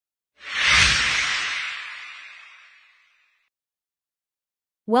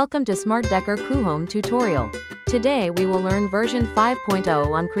Welcome to Smart Decor Coohom tutorial. Today we will learn version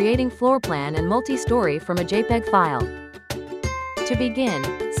 5.0 on creating floor plan and multi-story from a JPEG file. To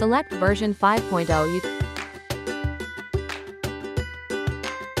begin, select version 5.0. You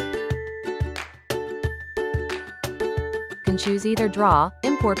can choose either Draw,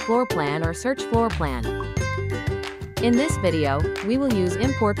 Import Floor Plan or Search Floor Plan. In this video, we will use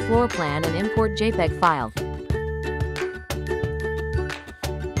Import Floor Plan and Import JPEG file.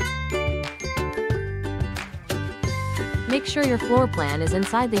 Make sure your floor plan is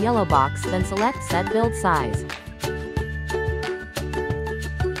inside the yellow box, then select Set Build Size.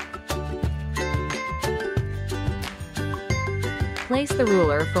 Place the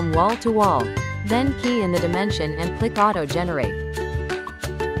ruler from wall to wall. Then key in the dimension and click Auto Generate.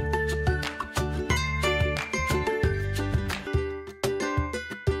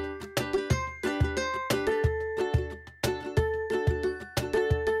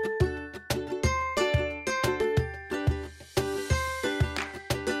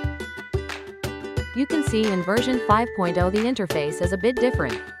 You can see in version 5.0 the interface is a bit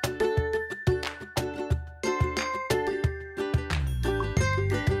different.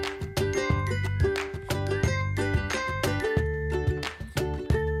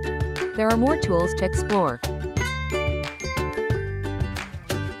 There are more tools to explore.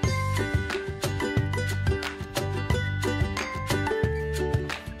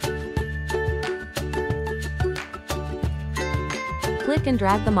 Click and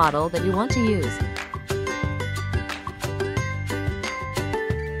drag the model that you want to use.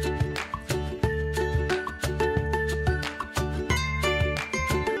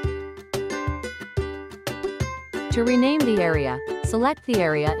 To rename the area, select the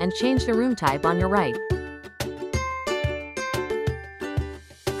area and change the room type on your right.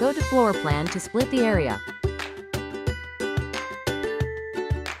 Go to Floor Plan to split the area.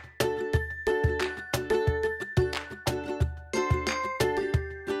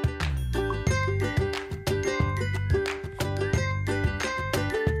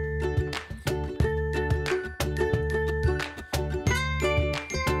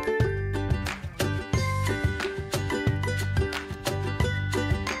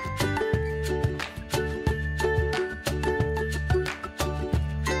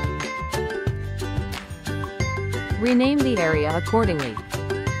 Rename the area accordingly.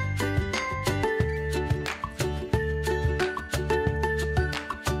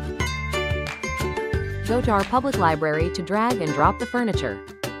 Go to our public library to drag and drop the furniture.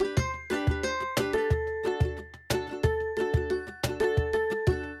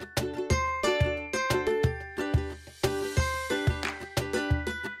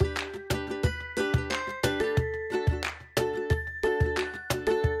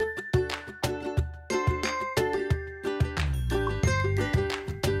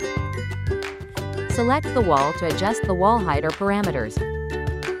 Select the wall to adjust the wall height or parameters.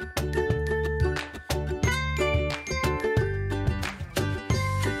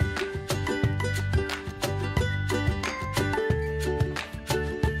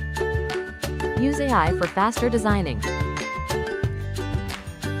 Use AI for faster designing.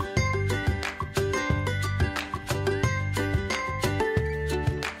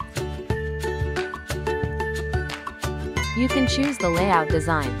 You can choose the layout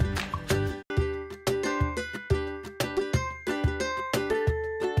design.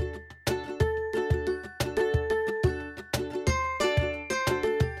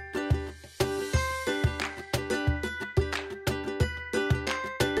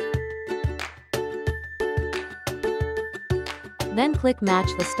 Then click Match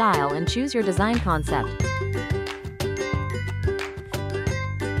the Style and choose your design concept.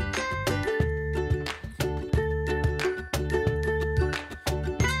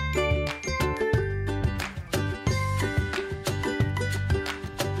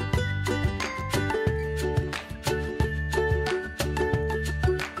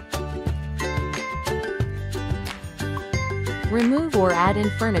 Remove or add in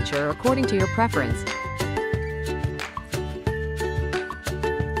furniture according to your preference.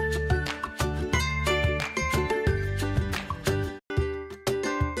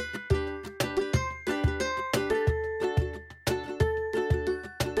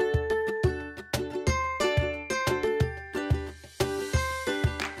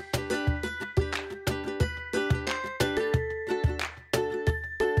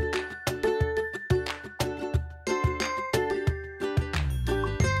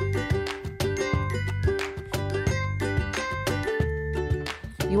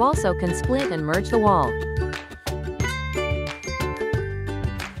 You also can split and merge the wall.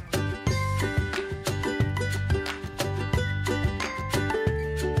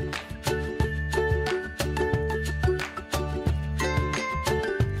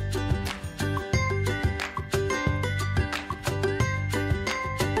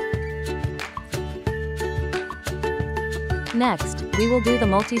 Next, we will do the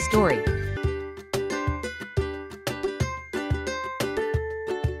multi-story.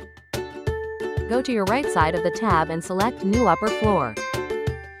 Go to your right side of the tab and select New Upper Floor.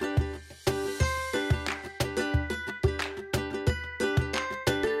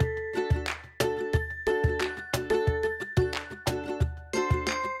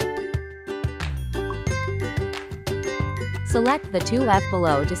 Select the 2F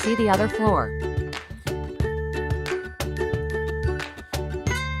below to see the other floor.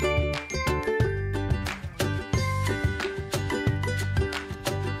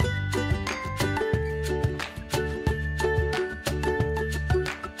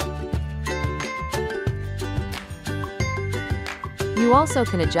 You also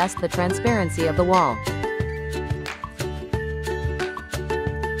can adjust the transparency of the wall.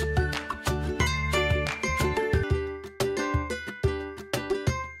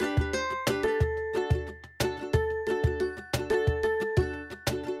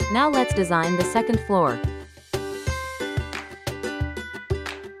 Now let's design the second floor.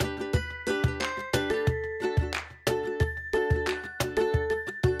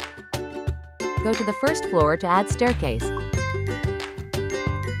 Go to the first floor to add staircase.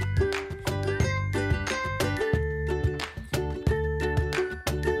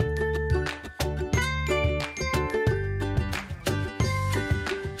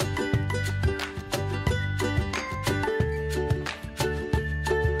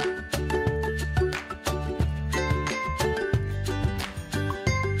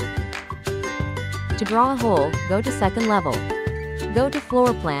 To draw a hole, go to second level. Go to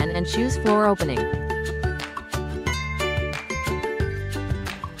floor plan and choose floor opening.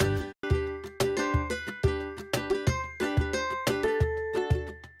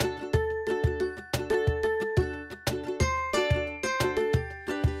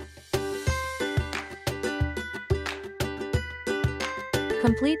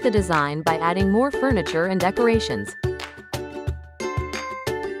 Complete the design by adding more furniture and decorations.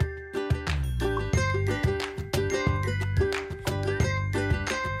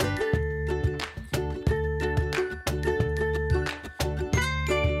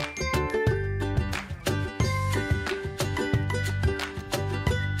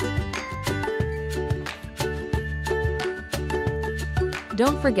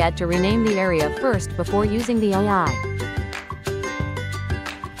 Don't forget to rename the area first before using the AI.